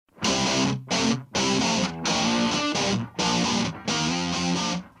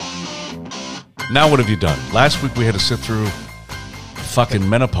Now what have you done? Last week we had to sit through a fucking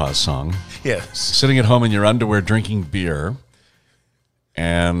menopause song. Yes. Sitting at home in your underwear drinking beer.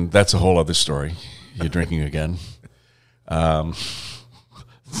 And that's a whole other story. You're drinking again.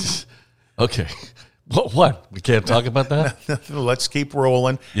 Okay. What? We can't talk about that? Let's keep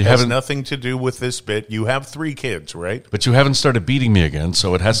rolling. It has nothing to do with this bit. You have 3 kids, right? But you haven't started beating me again,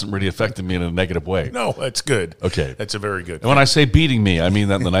 so it hasn't really affected me in a negative way. No, that's good. Okay. That's a very good And when I say beating me, I mean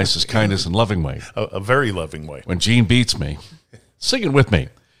that in the nicest, kindest, and loving way. A very loving way. When Gene beats me, sing it with me.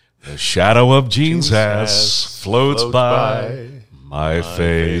 The shadow of Gene's ass floats by my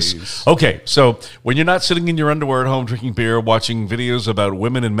face. Okay, so when you're not sitting in your underwear at home drinking beer, watching videos about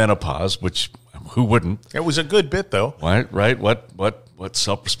women in menopause, which who wouldn't? It was a good bit, though. Right? What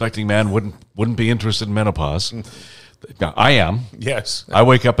self-respecting man wouldn't be interested in menopause? Now, I am. Yes. I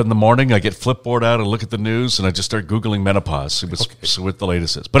wake up in the morning, I get Flipboard out, I look at the news, and I just start Googling menopause, see what the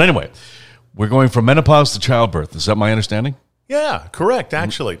latest is. But anyway, we're going from menopause to childbirth. Is that my understanding? Yeah, correct,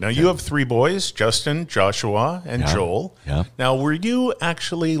 actually. Now, you have 3 boys, Justin, Joshua, and Joel. Yeah. Now, were you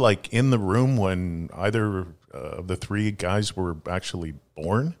actually, in the room when either of the 3 guys were actually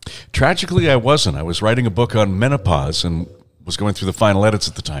born? Tragically, I wasn't. I was writing a book on menopause and was going through the final edits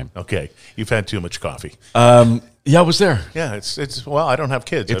at the time. Okay. You've had too much coffee. Yeah, I was there. Yeah, it's well, I don't have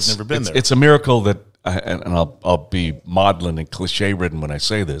kids. I've never been there. It's a miracle that, and I'll be maudlin and cliche-ridden when I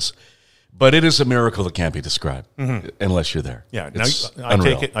say this, but it is a miracle that can't be described unless you're there. Yeah. It's now,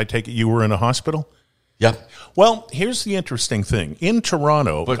 unreal. I take it you were in a hospital? Yeah. Well, here's the interesting thing. In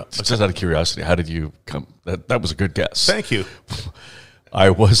Toronto... But just out of curiosity, how did you come? That was a good guess. Thank you. I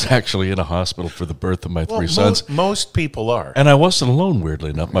was actually in a hospital for the birth of my 3 sons. Most people are. And I wasn't alone, weirdly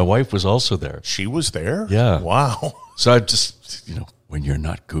enough. My wife was also there. She was there? Yeah. Wow. So I just, when you're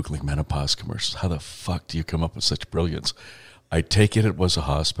not Googling menopause commercials, how the fuck do you come up with such brilliance? I take it was a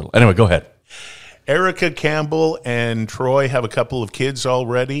hospital. Anyway, go ahead. Erica Campbell and Troy have a couple of kids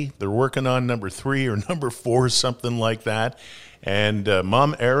already. They're working on number 3 or number 4, something like that. And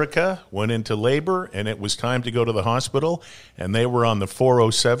Mom Erica went into labor, and it was time to go to the hospital. And they were on the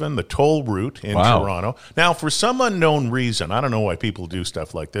 407, the toll route in Toronto. Now, for some unknown reason, I don't know why people do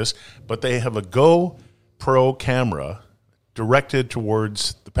stuff like this, but they have a GoPro camera directed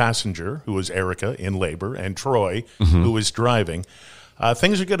towards the passenger, who was Erica in labor, and Troy, who was driving.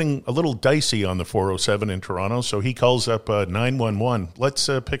 Things are getting a little dicey on the 407 in Toronto, so he calls up 911. Let's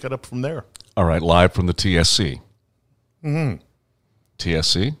pick it up from there. All right, live from the TSC.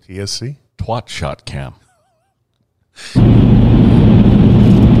 TSC? TSC? Twat shot cam.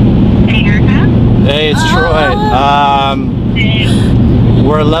 Hey, Erica? Hey, it's Troy.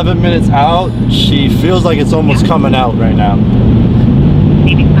 We're 11 minutes out. She feels like it's almost coming out right now.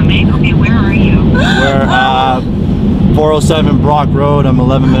 Baby's coming? Okay, where are you? We're 407 Brock Road. I'm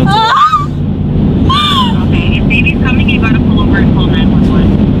 11 minutes away. Okay, if baby's coming, you gotta pull over and call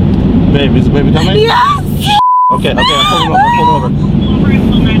 911. Babe, is the baby coming? Yes! Okay, I'm pulling over. Pull over and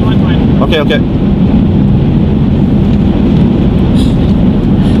call 911. Okay.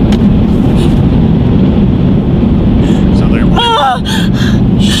 So there we go.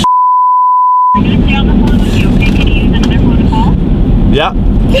 I'm gonna stay on the phone with you, okay? Can you use another phone to call? Yeah.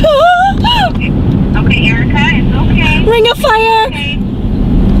 Okay, Erica, it's okay. Ring of fire! Okay.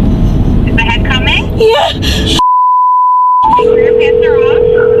 Is the head coming? Yeah! Your pants are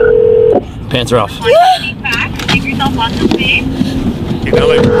off. Pants are off. Back. Give yourself lots of space. They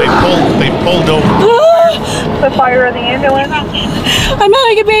pulled over. The fire in the ambulance. I'm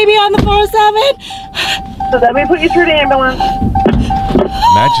having a baby on the 407. So let me put you through the ambulance.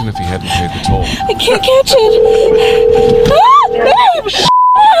 Imagine if he hadn't paid the toll. I can't catch it. Babe!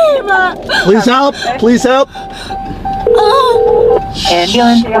 Please help. Please help.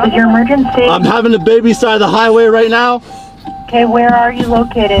 Ambulance, what is your emergency? I'm having a baby side of the highway right now. Okay, where are you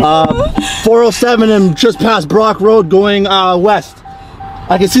located? 407 and just past Brock Road going west.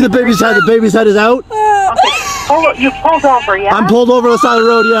 I can see the baby's head. The baby's head is out. You pulled over, yeah? I'm pulled over the side of the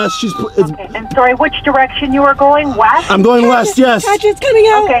road, yes. Okay, and sorry, which direction you are going? West? I'm going west, yes. Catch it, it's coming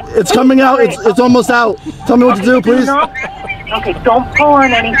out. Okay. It's coming out. It's almost out. Tell me what to do, please. Okay, don't pull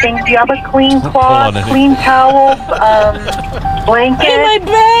on anything. Do you have a clean cloth, clean towel, blanket? In my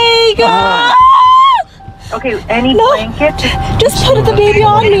bag! Okay, any blanket? Just put the baby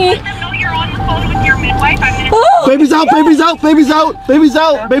on me. Let them know you're on the phone with your midwife. I'm gonna... Baby's out, baby's out, baby's out, baby's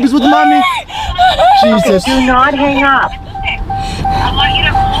out. Baby's with the mommy. Jesus. Do not hang up. I want you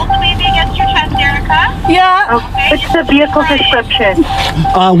to hold the baby against your chest, Erica. Yeah. What's the vehicle description?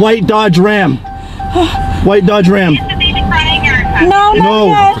 White Dodge Ram. White Dodge Ram. Is the baby crying, Erica? No, not No.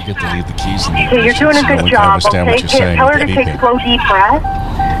 yet. Forget to leave the keys in the Okay, you're doing a good I job, understand okay? what you're saying. Tell her to take slow, deep breaths.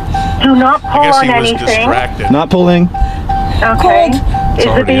 Do not pull I guess on he was anything. distracted. Not pulling. Okay. Is the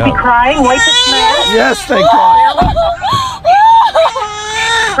already baby out. crying? Wipe its mouth. Yes, thank God.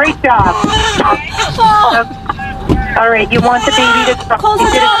 Great job. All right, you want the baby to cry. Close You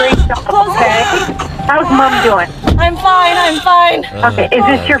the did a door. great job, Close the okay? How's Mom doing? I'm fine. I'm fine. Okay, is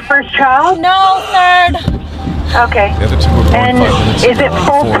this your first child? No, third. Okay. The other two were born And 5 minutes is ago it on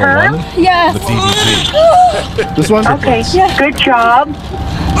full 401. term? Yes. The DDP. This one? Okay, good job.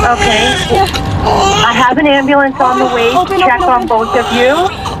 Okay. I have an ambulance on the way to check on both of you.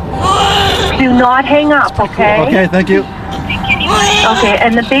 Do not hang up, okay? Okay, thank you. Okay,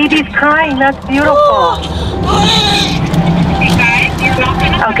 and the baby's crying. That's beautiful.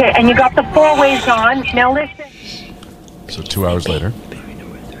 Okay, and you got the 4-ways on. Now listen. So 2 hours later.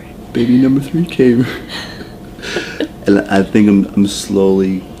 Baby number 3 came. And I think I'm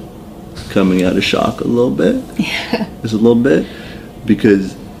slowly coming out of shock a little bit. Just a little bit.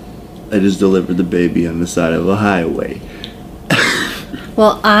 Because I just delivered the baby on the side of a highway.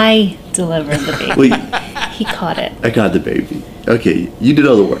 Well, I delivered the baby. Wait, He caught it. I caught the baby. Okay, you did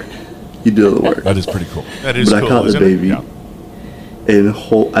all the work. You did all the work. That is pretty cool. That is But cool, I caught the isn't it? baby. Yeah. And I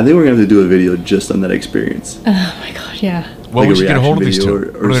think we're gonna have to do a video just on that experience. Oh my god, yeah. Well, Like we a should get a hold of these reaction two.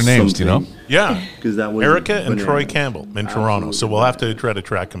 video What are their names? Do you know? something. Yeah. Because that was Erica and bananas. Troy Campbell in Toronto. So we'll have to try to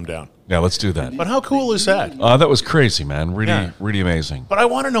track them down. Yeah, let's do that. But how cool is that? That was crazy, man. Really, Yeah. really amazing. But I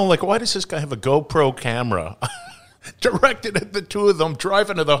want to know, like, why does this guy have a GoPro camera directed at the two of them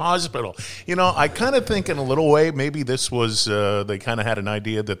driving to the hospital? You know, I kind of think in a little way, maybe this was, they kind of had an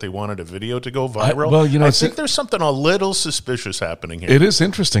idea that they wanted a video to go viral. well, you know, I it's- think there's something a little suspicious happening here. It is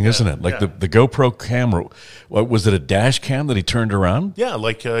interesting, isn't it? Like the GoPro camera. What was it? A dash cam that he turned around? Yeah,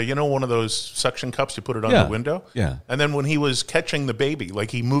 like, you know, one of those suction cups you put it on Yeah, the window? yeah. And then when he was catching the baby,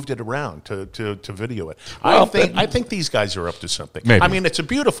 like he moved it around to video it. Well, I think these guys are up to something. Maybe. I mean, it's a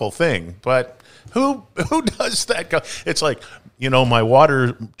beautiful thing, but who does that? It's like, you know, my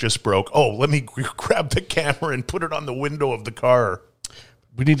water just broke. Oh, let me grab the camera and put it on the window of the car.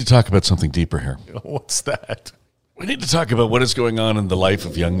 We need to talk about something deeper here. What's that? We need to talk about what is going on in the life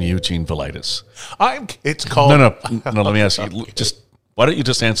of young Eugene Velitis. It's called. No. Let me ask you. Just why don't you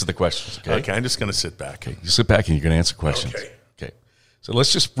just answer the questions? Okay. Okay, I'm just going to sit back. You sit back and you're going to answer questions. Okay. So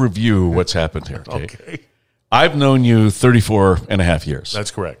let's just review what's happened here. Okay. Okay. I've known you 34 and a half years.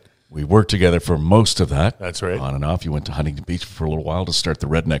 That's correct. We worked together for most of that. That's right. On and off. You went to Huntington Beach for a little while to start the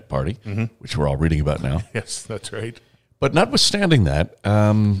Redneck Party, Mm-hmm. which we're all reading about now. Yes, that's right. But notwithstanding that,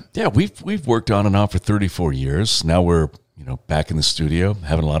 we've worked on and off for 34 years. Now we're back in the studio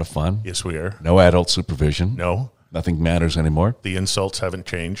having a lot of fun. Yes, we are. No adult supervision. No, Nothing matters anymore. the insults haven't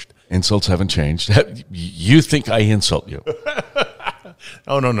changed. Insults haven't changed. You think I insult you?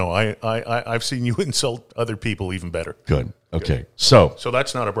 Oh no! I've seen you insult other people even better. Good. Okay. So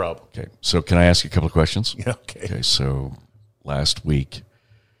that's not a problem. okay. So can I ask you a couple of questions? Yeah. Okay. Okay. So last week,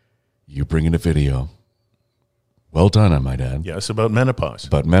 you bring in a video. Well done, I might add. Yes, about menopause.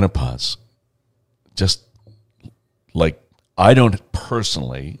 About menopause. Just like I don't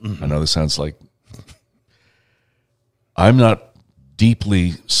personally. I know this sounds like I'm not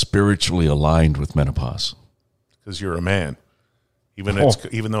deeply spiritually aligned with menopause. Because you're a man, even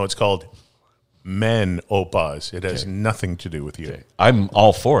though it's called menopause, it has nothing to do with you. I'm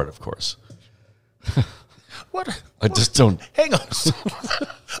all for it, of course. What? I just don't. Hang on.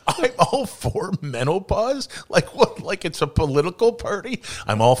 I'm all for menopause? Like what? Like it's a political party?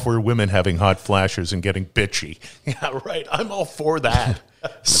 I'm all for women having hot flashes and getting bitchy. Yeah, right. I'm all for that.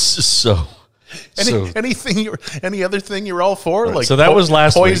 So Any other thing you're all for? Right, Like so that was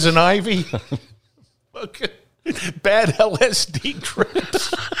last week. poison ivy. Okay. Bad LSD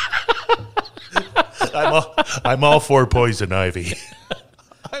trips. I'm all for poison ivy.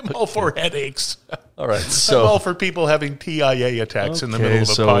 I'm all for headaches. All right. I'm all for people having TIA attacks in the middle of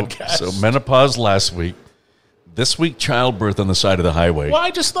a podcast. So menopause last week. This week, childbirth on the side of the highway. Well, I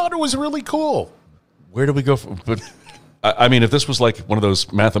just thought it was really cool. Where do we go? But I mean, if this was like one of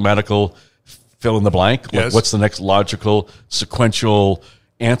those mathematical fill in the blank, like Yes. what's the next logical sequential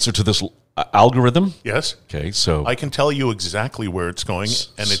answer to this algorithm? Yes. Okay, so I can tell you exactly where it's going,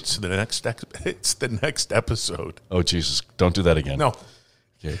 and it's the next episode. oh Jesus, don't do that again. No,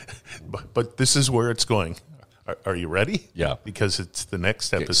 Okay. but this is where it's going. Are you ready? Yeah. Because it's the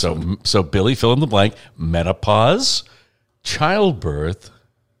next episode. So Billy, fill in the blank. Menopause, childbirth.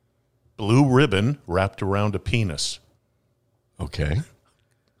 Blue ribbon wrapped around a penis. Okay.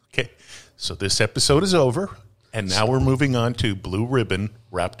 Okay. So this episode is over, and now we're moving on to blue ribbon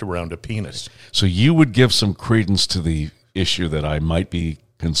wrapped around a penis. So you would give some credence to the issue that I might be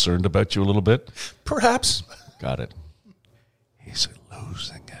concerned about you a little bit. Perhaps. Got it. He's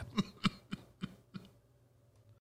losing it.